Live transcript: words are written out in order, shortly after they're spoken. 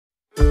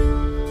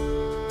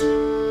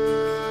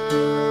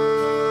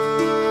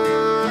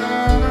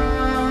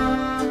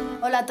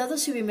a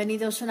todos y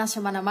bienvenidos una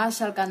semana más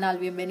al canal,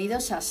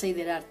 bienvenidos a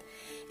Art.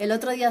 El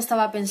otro día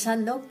estaba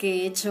pensando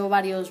que he hecho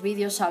varios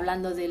vídeos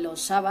hablando de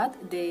los Sabbats,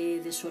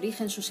 de su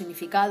origen, su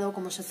significado,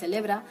 cómo se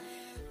celebra,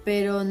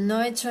 pero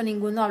no he hecho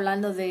ninguno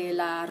hablando de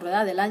la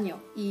Rueda del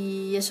Año,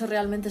 y eso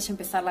realmente es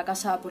empezar la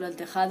casa por el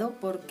tejado,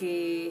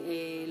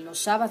 porque los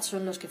Sabbats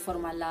son los que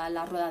forman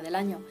la Rueda del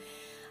Año.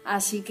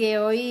 Así que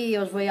hoy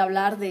os voy a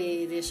hablar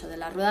de eso, de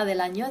la Rueda del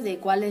Año, de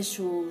cuál es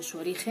su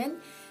origen,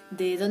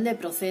 de dónde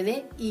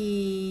procede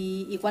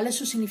y cuál es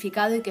su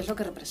significado y qué es lo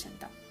que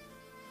representa.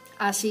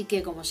 Así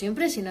que, como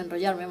siempre, sin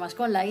enrollarme más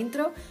con la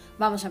intro,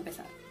 vamos a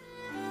empezar.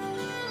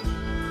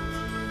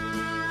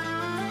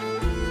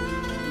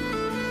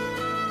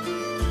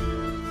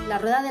 La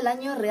Rueda del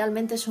Año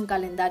realmente es un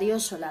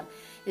calendario solar,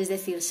 es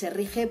decir, se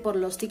rige por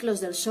los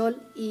ciclos del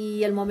Sol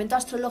y el momento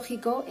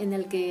astrológico en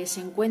el que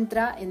se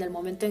encuentra en el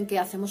momento en que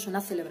hacemos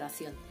una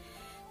celebración.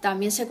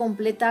 También se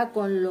completa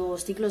con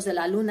los ciclos de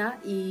la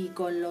Luna y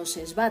con los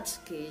Sabbats,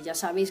 que ya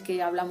sabéis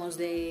que hablamos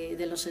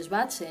de los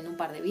Sabbats en un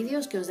par de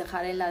vídeos, que os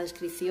dejaré en la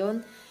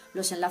descripción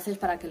los enlaces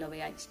para que lo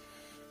veáis.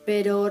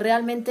 Pero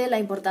realmente la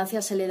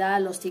importancia se le da a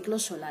los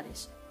ciclos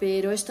solares.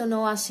 Pero esto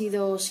no ha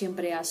sido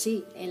siempre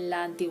así. En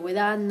la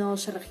antigüedad no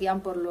se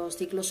regían por los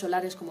ciclos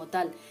solares como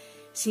tal,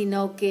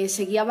 sino que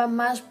se guiaban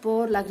más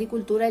por la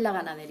agricultura y la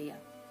ganadería.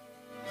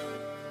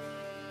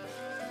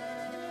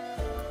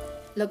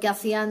 Lo que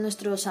hacían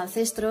nuestros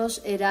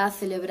ancestros era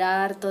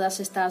celebrar todas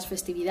estas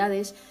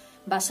festividades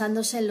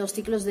basándose en los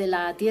ciclos de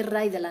la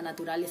tierra y de la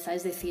naturaleza,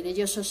 es decir,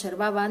 ellos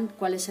observaban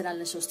cuáles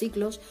eran esos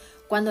ciclos,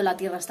 cuándo la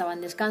tierra estaba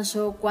en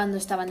descanso, cuándo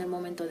estaba en el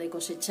momento de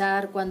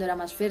cosechar, cuándo era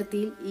más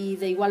fértil, y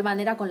de igual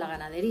manera con la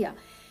ganadería,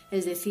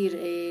 es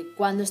decir,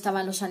 cuándo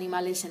estaban los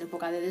animales en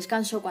época de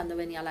descanso, cuándo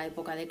venía la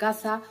época de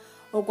caza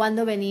o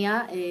cuándo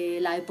venía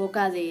la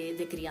época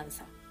de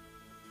crianza.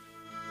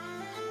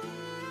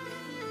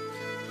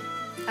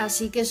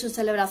 Así que sus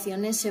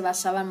celebraciones se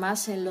basaban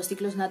más en los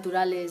ciclos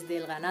naturales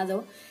del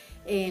ganado,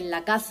 en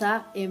la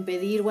caza, en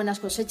pedir buenas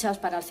cosechas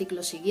para el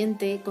ciclo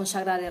siguiente,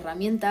 consagrar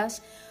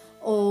herramientas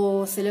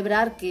o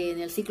celebrar que en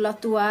el ciclo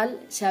actual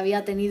se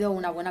había tenido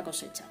una buena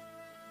cosecha.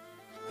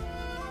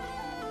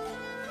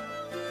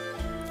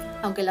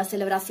 Aunque las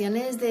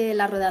celebraciones de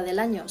la Rueda del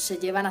Año se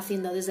llevan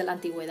haciendo desde la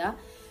antigüedad,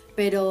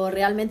 pero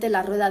realmente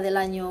la Rueda del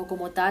Año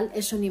como tal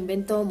es un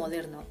invento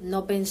moderno.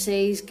 No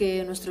penséis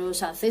que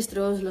nuestros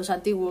ancestros, los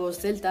antiguos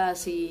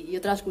celtas y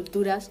otras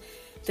culturas,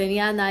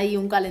 tenían ahí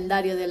un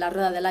calendario de la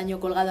Rueda del Año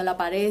colgado en la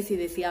pared y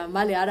decían,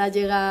 vale, ahora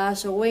llega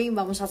Samhain,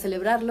 vamos a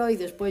celebrarlo y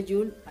después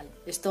Yule. Vale,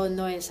 esto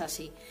no es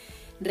así.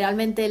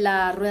 Realmente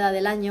la Rueda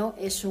del Año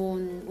es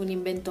un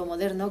invento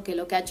moderno que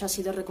lo que ha hecho ha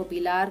sido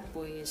recopilar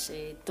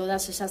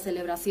todas esas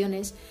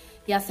celebraciones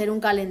y hacer un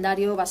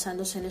calendario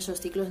basándose en esos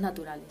ciclos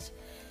naturales.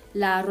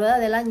 La Rueda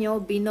del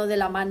Año vino de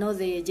la mano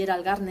de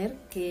Gerald Gardner,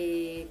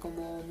 que,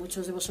 como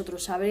muchos de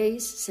vosotros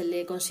sabréis, se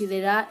le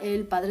considera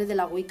el padre de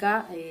la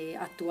Wicca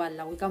actual,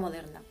 la Wicca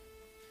moderna.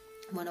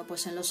 Bueno,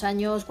 pues en los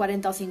años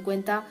 40 o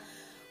 50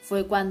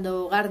 fue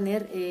cuando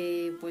Gardner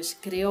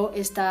creó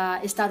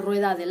esta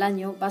Rueda del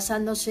Año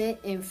basándose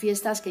en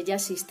fiestas que ya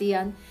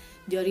existían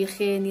de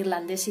origen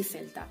irlandés y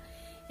celta.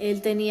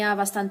 Él tenía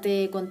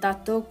bastante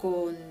contacto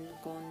con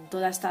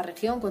toda esta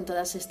región, con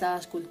todas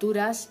estas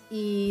culturas,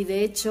 y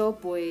de hecho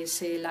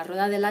la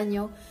Rueda del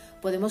Año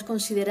podemos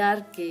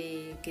considerar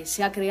que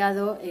se ha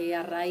creado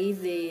a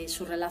raíz de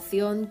su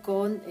relación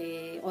con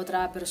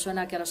otra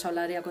persona que ahora os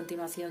hablaré a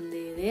continuación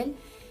de él,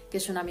 que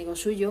es un amigo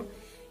suyo,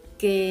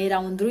 que era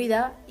un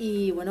druida,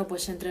 y bueno,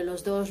 pues entre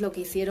los dos lo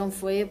que hicieron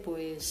fue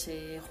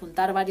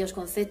juntar varios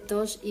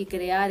conceptos y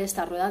crear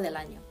esta Rueda del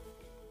Año.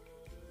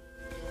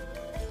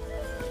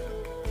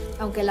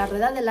 Aunque la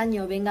Rueda del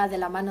Año venga de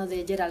la mano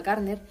de Gerald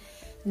Gardner,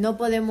 no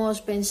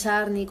podemos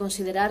pensar ni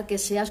considerar que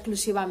sea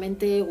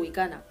exclusivamente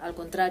wiccana. Al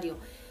contrario,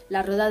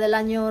 la Rueda del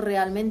Año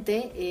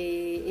realmente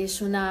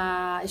es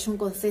un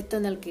concepto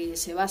en el que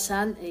se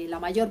basan la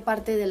mayor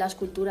parte de las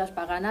culturas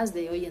paganas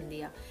de hoy en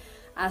día.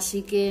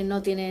 Así que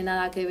no tiene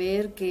nada que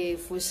ver que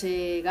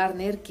fuese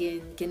Gardner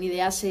quien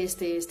idease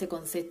este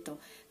concepto.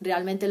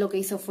 Realmente lo que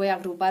hizo fue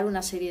agrupar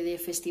una serie de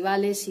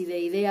festivales y de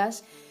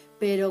ideas,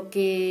 pero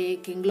que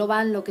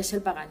engloban lo que es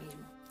el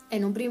paganismo.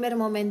 En un primer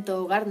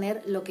momento,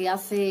 Gardner lo que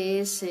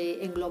hace es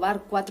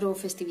englobar 4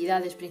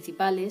 festividades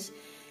principales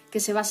que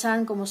se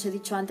basan, como os he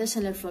dicho antes,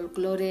 en el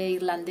folclore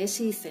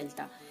irlandés y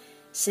celta.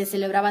 Se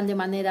celebraban de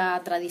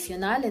manera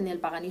tradicional en el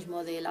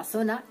paganismo de la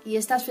zona, y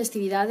estas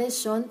festividades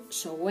son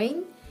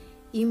Samhain,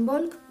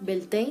 Imbolc,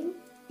 Beltane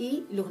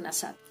y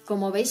Lugnasad.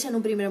 Como veis, en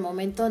un primer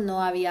momento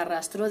no había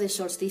rastro de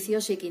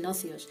solsticios y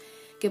equinoccios,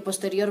 que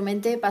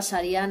posteriormente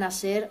pasarían a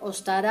ser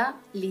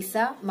Ostara,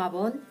 Liza,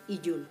 Mabon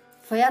y Yule.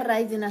 Fue a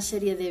raíz de una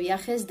serie de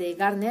viajes de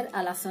Gardner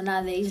a la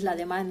zona de Isla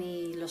de Man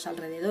y los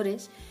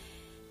alrededores,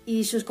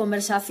 y sus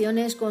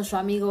conversaciones con su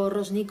amigo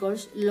Ross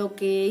Nichols lo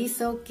que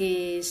hizo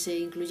que se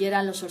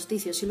incluyeran los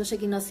solsticios y los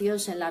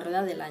equinoccios en la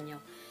Rueda del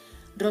Año.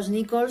 Ross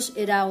Nichols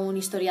era un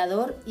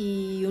historiador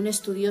y un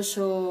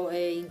estudioso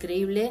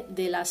increíble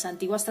de las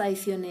antiguas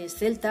tradiciones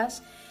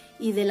celtas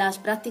y de las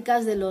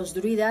prácticas de los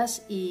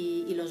druidas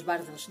y los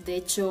bardos. De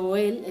hecho,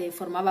 él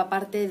formaba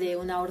parte de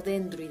una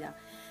orden druida.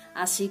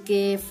 Así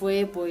que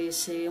fue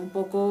pues un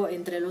poco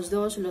entre los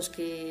dos los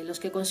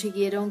que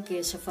consiguieron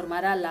que se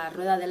formara la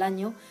Rueda del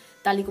Año,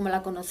 tal y como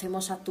la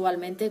conocemos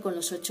actualmente con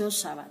los 8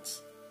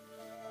 Sabbats.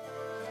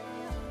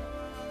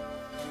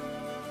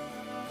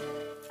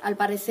 Al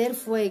parecer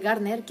fue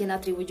Gardner quien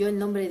atribuyó el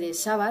nombre de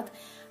Sabbat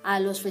a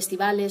los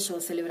festivales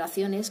o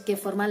celebraciones que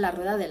forman la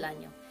Rueda del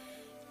Año.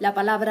 La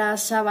palabra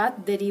Sabbat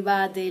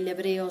deriva del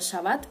hebreo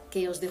Sabbat,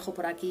 que os dejo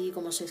por aquí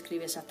cómo se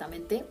escribe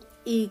exactamente,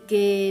 y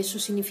que su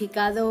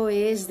significado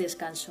es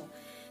descanso.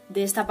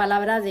 De esta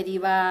palabra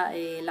deriva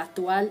el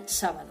actual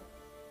sábado.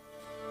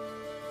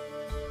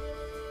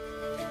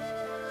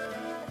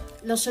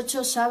 Los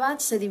 8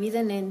 Sabbats se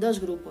dividen en 2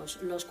 grupos,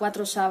 los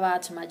 4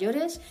 Sabbats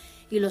mayores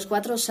y los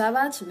 4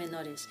 Sabbats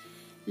menores.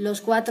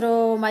 Los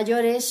 4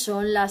 mayores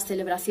son las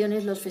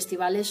celebraciones, los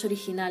festivales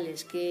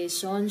originales, que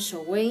son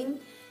Samhain,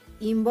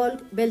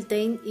 Imbolc,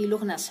 Beltane y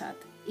Lugnasad.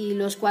 Y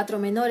los 4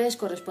 menores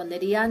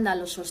corresponderían a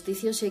los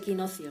solsticios y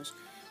equinoccios,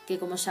 que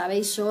como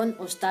sabéis son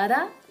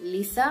Ostara,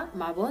 Liza,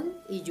 Mabón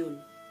y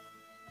Yule.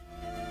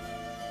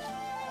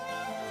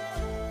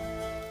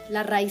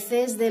 Las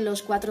raíces de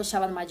los 4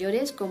 Sabbats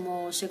mayores,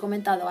 como os he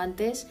comentado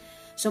antes,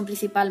 son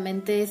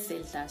principalmente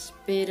celtas,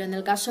 pero en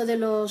el caso de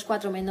los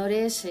 4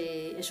 menores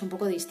es un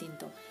poco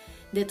distinto.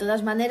 De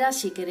todas maneras,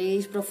 si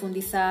queréis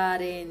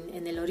profundizar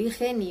en el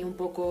origen y un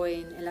poco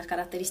en las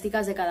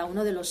características de cada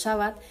uno de los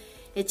Sabbats,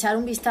 echar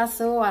un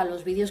vistazo a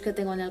los vídeos que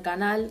tengo en el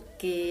canal,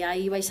 que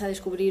ahí vais a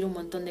descubrir un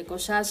montón de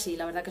cosas y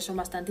la verdad que son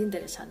bastante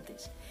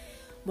interesantes.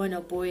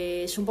 Bueno,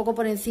 pues un poco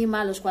por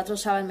encima, los 4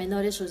 Sabbats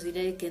menores os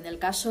diré que en el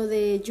caso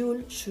de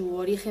Yule, su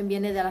origen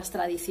viene de las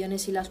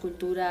tradiciones y las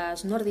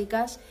culturas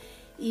nórdicas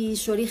y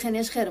su origen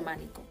es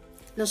germánico.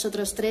 Los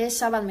otros 3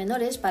 Sabbats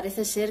menores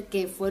parece ser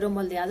que fueron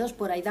moldeados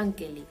por Aidan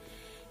Kelly.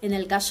 En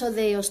el caso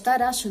de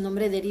Ostara, su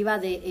nombre deriva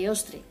de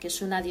Eostre, que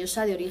es una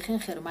diosa de origen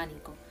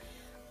germánico.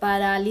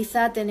 Para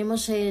Liza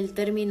tenemos el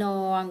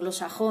término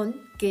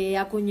anglosajón que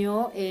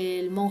acuñó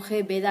el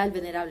monje Beda el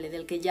Venerable,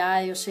 del que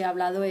ya os he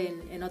hablado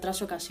en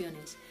otras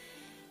ocasiones.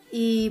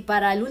 Y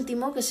para el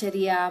último, que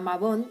sería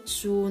Mabón,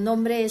 su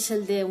nombre es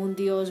el de un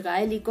dios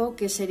gaélico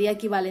que sería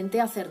equivalente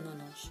a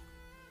Cernunnos.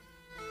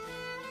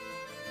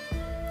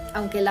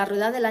 Aunque la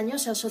Rueda del Año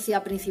se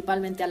asocia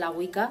principalmente a la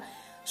Wicca,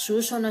 su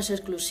uso no es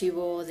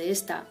exclusivo de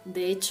esta.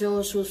 De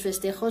hecho, sus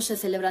festejos se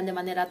celebran de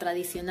manera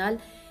tradicional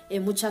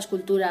en muchas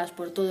culturas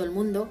por todo el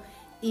mundo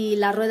y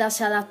la rueda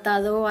se ha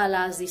adaptado a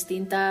las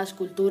distintas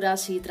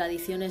culturas y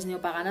tradiciones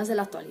neopaganas de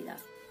la actualidad.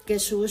 Que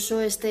su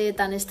uso esté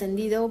tan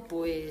extendido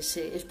pues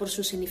es por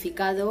su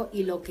significado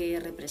y lo que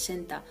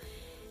representa.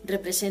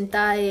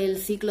 Representa el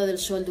ciclo del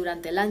sol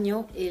durante el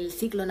año, el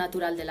ciclo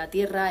natural de la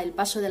tierra, el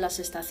paso de las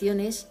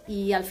estaciones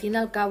y al fin y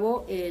al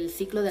cabo el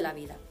ciclo de la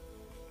vida.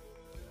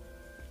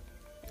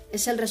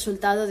 Es el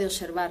resultado de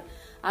observar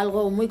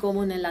algo muy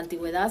común en la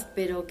antigüedad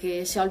pero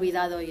que se ha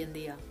olvidado hoy en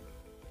día.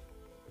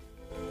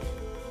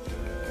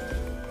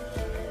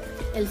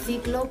 El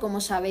ciclo, como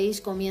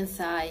sabéis,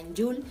 comienza en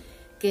Yule,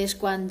 que es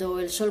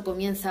cuando el sol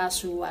comienza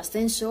su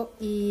ascenso,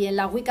 y en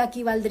la Wicca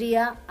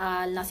equivaldría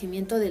al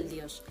nacimiento del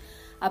dios.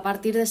 A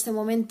partir de este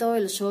momento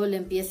el sol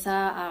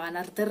empieza a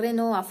ganar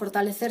terreno, a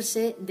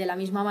fortalecerse, de la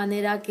misma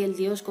manera que el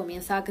dios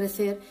comienza a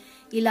crecer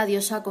y la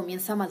diosa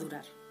comienza a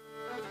madurar.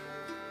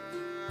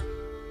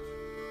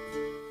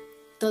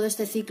 Todo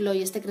este ciclo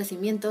y este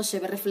crecimiento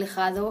se ve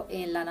reflejado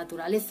en la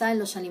naturaleza, en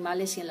los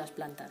animales y en las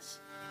plantas.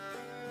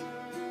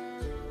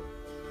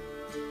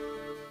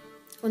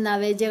 Una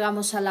vez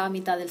llegamos a la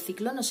mitad del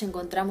ciclo, nos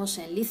encontramos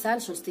en Liza, el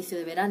solsticio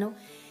de verano,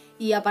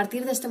 y a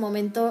partir de este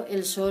momento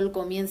el sol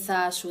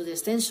comienza su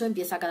descenso,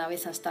 empieza cada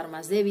vez a estar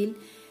más débil,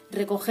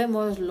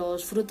 recogemos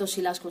los frutos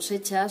y las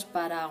cosechas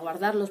para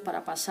guardarlos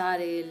para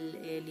pasar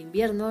el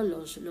invierno,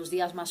 los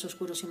días más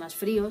oscuros y más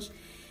fríos,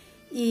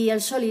 y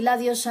el sol y la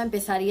diosa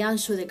empezarían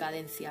su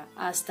decadencia,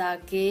 hasta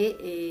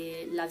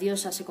que la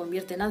diosa se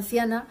convierte en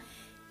anciana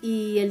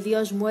y el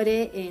dios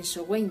muere en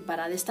Samhain,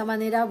 para de esta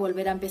manera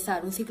volver a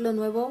empezar un ciclo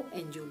nuevo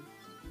en Yule.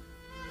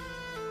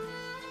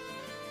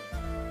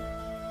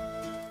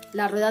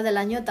 La Rueda del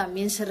Año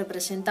también se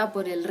representa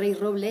por el rey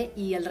roble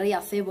y el rey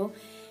acebo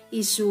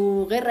y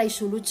su guerra y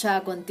su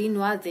lucha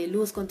continua de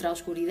luz contra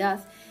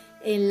oscuridad,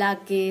 en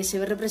la que se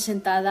ve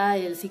representada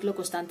el ciclo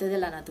constante de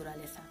la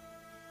naturaleza.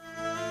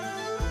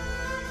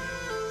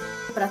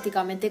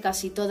 Prácticamente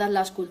casi todas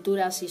las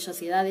culturas y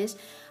sociedades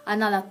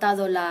han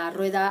adaptado la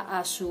rueda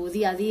a su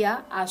día a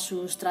día, a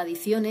sus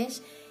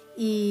tradiciones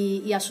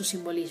y a su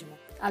simbolismo.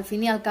 Al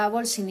fin y al cabo,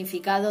 el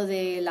significado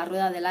de la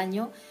Rueda del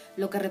Año,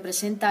 lo que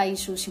representa y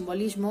su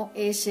simbolismo,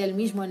 es el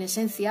mismo en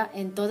esencia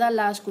en todas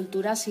las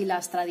culturas y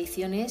las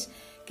tradiciones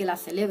que la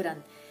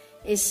celebran.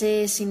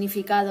 Ese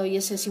significado y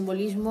ese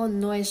simbolismo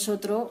no es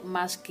otro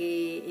más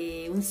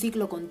que un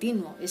ciclo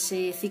continuo,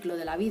 ese ciclo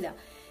de la vida,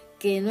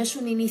 que no es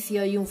un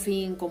inicio y un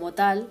fin como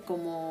tal,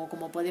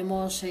 como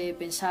podemos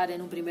pensar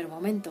en un primer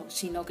momento,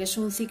 sino que es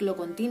un ciclo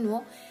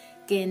continuo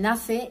que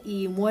nace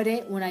y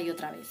muere una y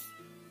otra vez.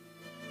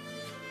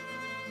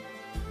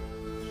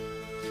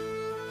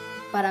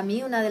 Para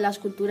mí, una de las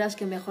culturas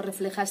que mejor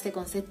refleja este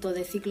concepto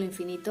de ciclo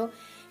infinito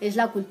es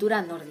la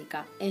cultura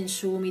nórdica. En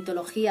su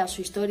mitología,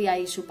 su historia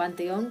y su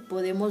panteón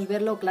podemos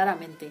verlo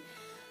claramente,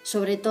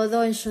 sobre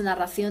todo en su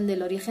narración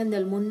del origen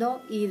del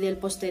mundo y del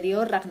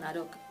posterior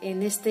Ragnarok.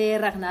 En este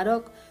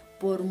Ragnarok,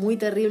 por muy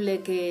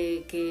terrible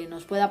que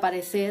nos pueda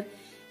parecer,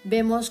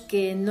 vemos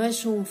que no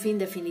es un fin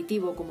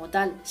definitivo como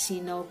tal,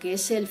 sino que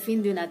es el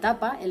fin de una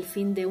etapa, el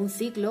fin de un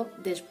ciclo,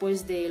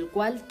 después del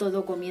cual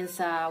todo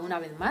comienza una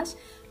vez más,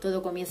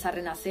 todo comienza a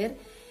renacer,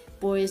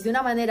 pues de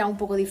una manera un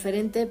poco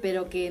diferente,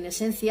 pero que en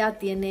esencia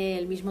tiene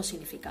el mismo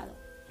significado.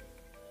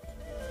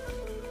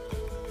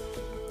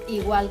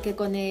 Igual que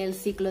con el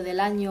ciclo del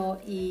año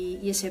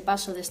y ese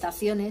paso de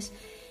estaciones,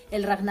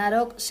 el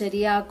Ragnarok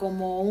sería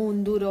como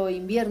un duro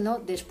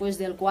invierno después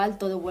del cual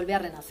todo vuelve a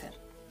renacer.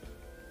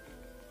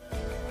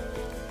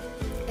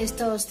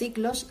 Estos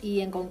ciclos,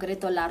 y en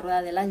concreto la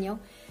rueda del año,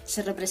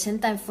 se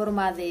representa en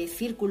forma de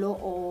círculo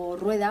o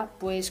rueda,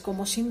 pues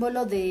como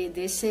símbolo de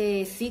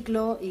ese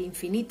ciclo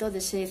infinito, de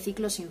ese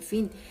ciclo sin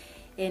fin,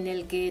 en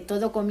el que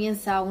todo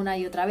comienza una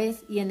y otra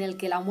vez y en el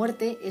que la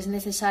muerte es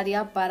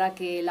necesaria para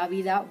que la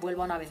vida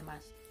vuelva una vez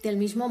más. Del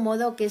mismo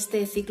modo que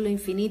este ciclo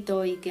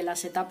infinito y que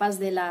las etapas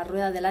de la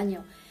rueda del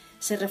año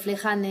se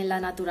reflejan en la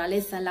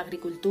naturaleza, en la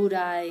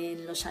agricultura,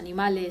 en los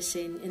animales,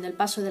 en el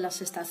paso de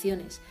las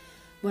estaciones.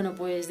 Bueno,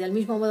 pues del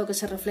mismo modo que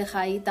se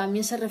refleja ahí,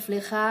 también se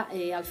refleja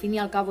al fin y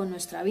al cabo en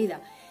nuestra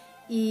vida.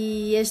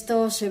 Y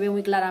esto se ve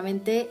muy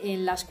claramente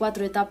en las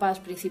 4 etapas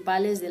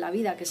principales de la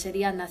vida, que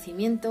serían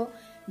nacimiento,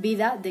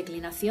 vida,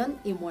 declinación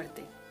y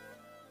muerte.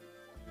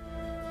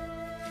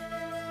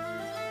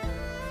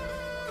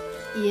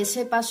 Y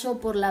ese paso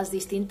por las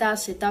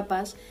distintas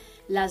etapas,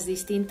 las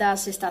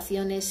distintas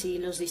estaciones y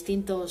los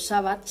distintos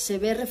Sabbats se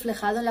ve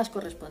reflejado en las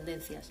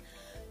correspondencias.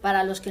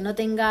 Para los que no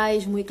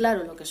tengáis muy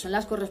claro lo que son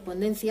las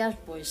correspondencias,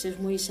 pues es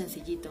muy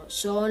sencillito.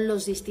 Son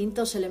los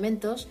distintos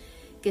elementos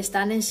que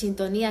están en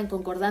sintonía, en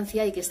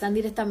concordancia y que están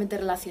directamente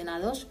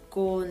relacionados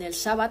con el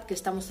Sabbat que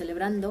estamos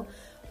celebrando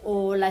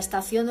o la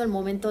estación o el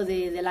momento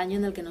del año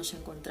en el que nos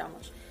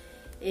encontramos.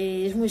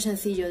 Es muy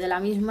sencillo. De la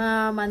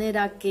misma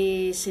manera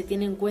que se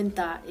tiene en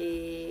cuenta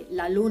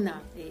la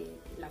luna,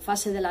 la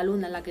fase de la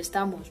luna en la que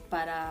estamos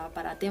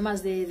para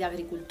temas de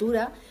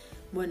agricultura,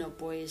 bueno,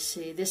 pues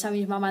de esa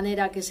misma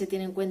manera que se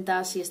tiene en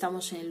cuenta si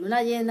estamos en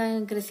luna llena,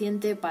 en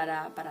creciente,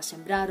 para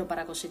sembrar o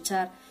para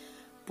cosechar,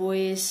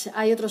 pues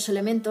hay otros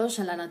elementos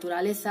en la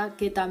naturaleza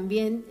que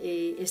también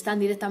están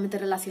directamente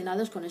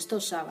relacionados con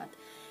estos Sabbats.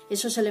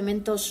 Esos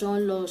elementos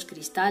son los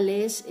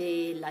cristales,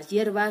 las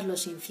hierbas,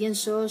 los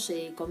inciensos,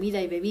 comida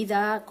y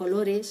bebida,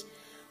 colores.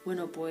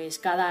 Bueno, pues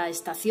cada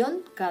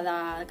estación,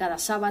 cada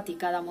Sabbat y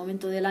cada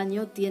momento del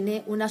año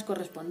tiene unas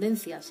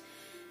correspondencias.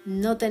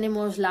 No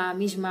tenemos la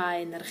misma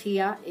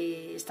energía,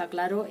 está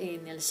claro,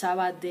 en el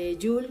Sabbat de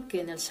Yule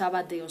que en el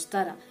Sabbat de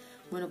Ostara.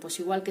 Bueno, pues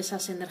igual que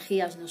esas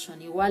energías no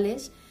son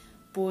iguales,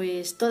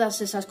 pues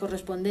todas esas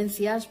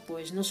correspondencias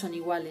pues no son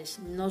iguales.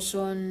 No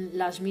son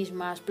las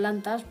mismas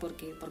plantas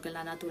porque en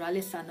la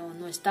naturaleza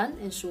no están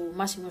en su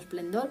máximo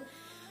esplendor.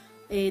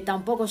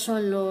 Tampoco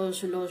son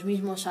los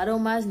mismos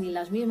aromas, ni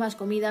las mismas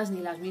comidas, ni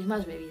las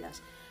mismas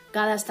bebidas.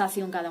 Cada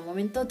estación, cada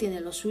momento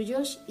tiene los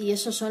suyos y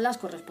eso son las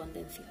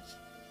correspondencias.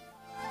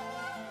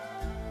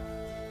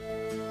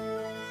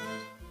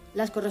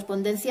 Las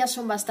correspondencias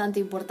son bastante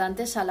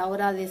importantes a la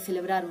hora de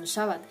celebrar un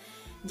Sabbat,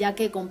 ya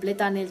que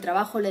completan el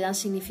trabajo, le dan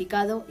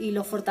significado y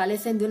lo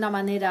fortalecen de una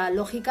manera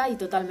lógica y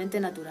totalmente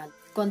natural.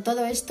 Con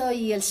todo esto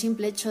y el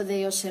simple hecho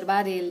de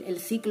observar el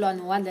ciclo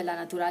anual de la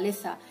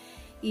naturaleza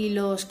y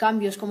los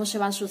cambios, cómo se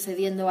van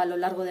sucediendo a lo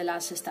largo de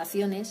las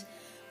estaciones,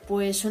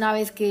 pues una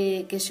vez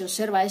que se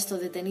observa esto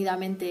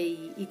detenidamente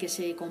y que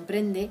se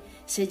comprende,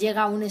 se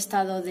llega a un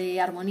estado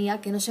de armonía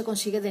que no se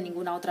consigue de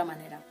ninguna otra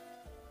manera.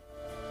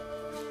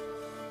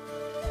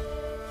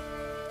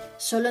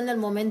 Solo en el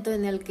momento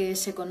en el que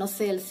se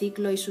conoce el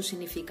ciclo y su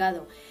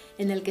significado,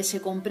 en el que se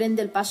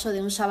comprende el paso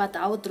de un Sabbat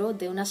a otro,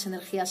 de unas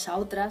energías a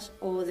otras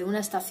o de una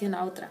estación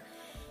a otra,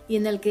 y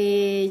en el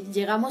que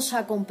llegamos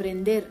a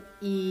comprender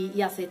y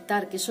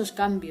aceptar que esos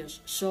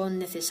cambios son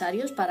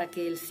necesarios para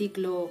que el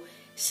ciclo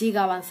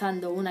siga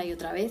avanzando una y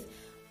otra vez,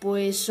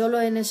 pues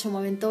solo en ese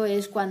momento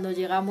es cuando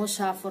llegamos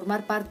a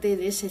formar parte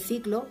de ese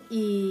ciclo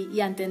y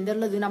a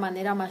entenderlo de una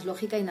manera más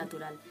lógica y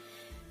natural.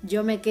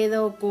 Yo me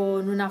quedo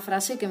con una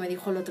frase que me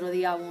dijo el otro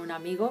día un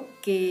amigo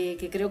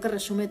que creo que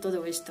resume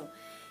todo esto,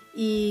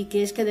 y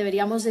que es que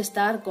deberíamos de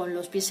estar con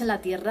los pies en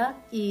la tierra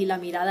y la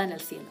mirada en el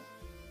cielo.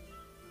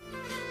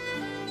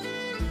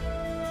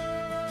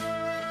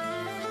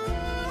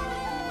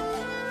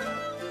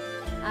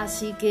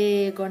 Así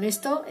que con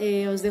esto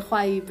os dejo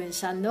ahí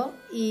pensando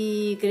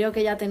y creo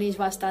que ya tenéis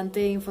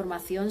bastante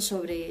información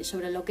sobre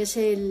lo que es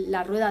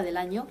la rueda del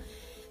año,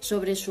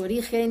 sobre su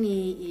origen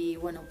y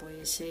bueno,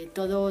 pues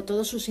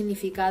todo su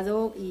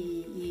significado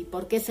y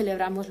por qué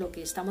celebramos lo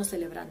que estamos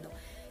celebrando.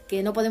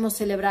 Que no podemos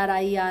celebrar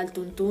ahí al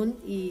tuntún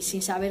y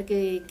sin saber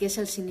qué es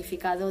el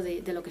significado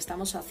de lo que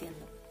estamos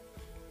haciendo.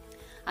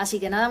 Así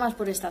que nada más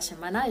por esta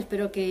semana,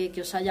 espero que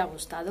os haya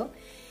gustado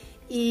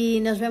y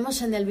nos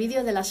vemos en el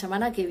vídeo de la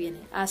semana que viene.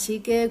 Así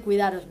que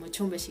cuidaros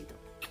mucho, un besito.